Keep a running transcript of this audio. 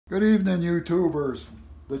Good evening, YouTubers.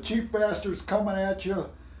 The cheap bastard's coming at you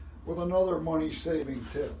with another money-saving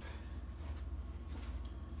tip.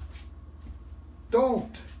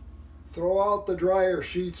 Don't throw out the dryer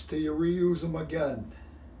sheets till you reuse them again.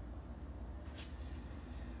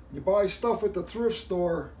 You buy stuff at the thrift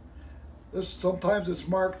store, sometimes it's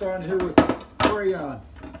marked on here with crayon.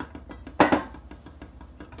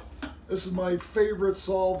 This is my favorite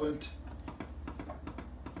solvent,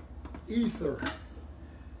 ether.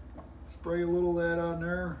 Spray a little of that on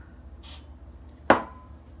there.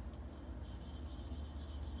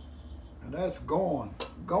 And that's gone.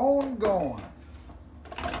 Gone.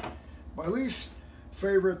 My least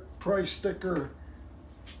favorite price sticker,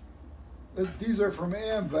 these are from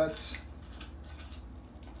AmVets.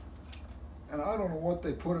 And I don't know what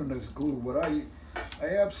they put in this glue, but I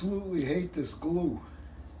absolutely hate this glue.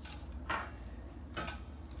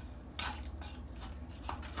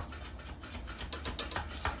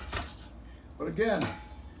 But again,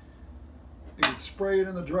 you can spray it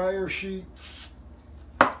in the dryer sheet.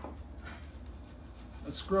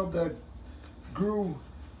 Let's scrub that goo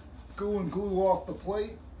and glue off the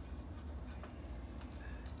plate.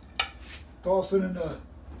 Toss it into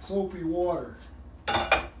soapy water.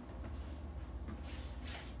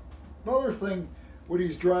 Another thing with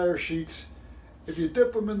these dryer sheets, if you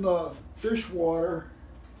dip them in the dishwater,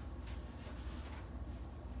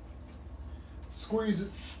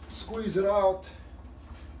 squeeze it out,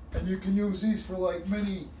 and you can use these for like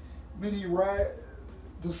mini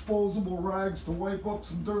disposable rags to wipe up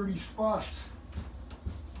some dirty spots.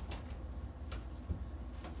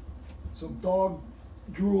 Some dog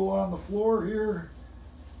drool on the floor here,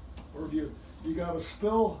 or if you got a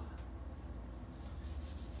spill,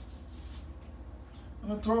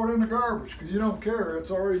 and throw it in the garbage because you don't care.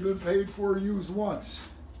 It's already been paid for, used once.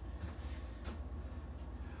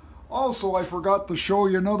 Also, I forgot to show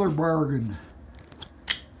you another bargain.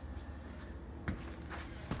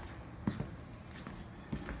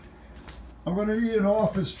 I'm going to need an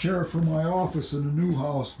office chair for my office in the new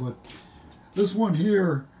house, but this one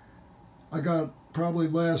here I got probably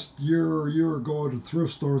last year or a year ago at a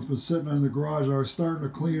thrift store. It's been sitting in the garage. I was starting to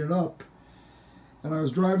clean it up, and I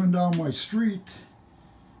was driving down my street,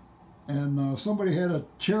 and somebody had a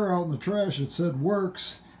chair out in the trash that said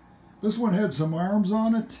works. This one had some arms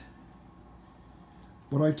on it,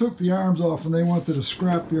 but I took the arms off and they went to the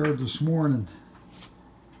scrapyard this morning.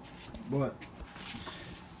 But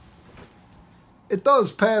it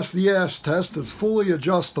does pass the ass test. It's fully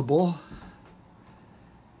adjustable.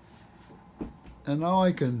 And now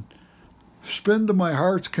I can spin to my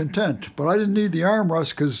heart's content. But I didn't need the armrest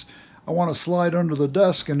because I want to slide under the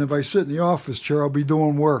desk, and if I sit in the office chair, I'll be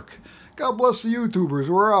doing work. God bless the YouTubers.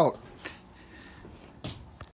 We're out.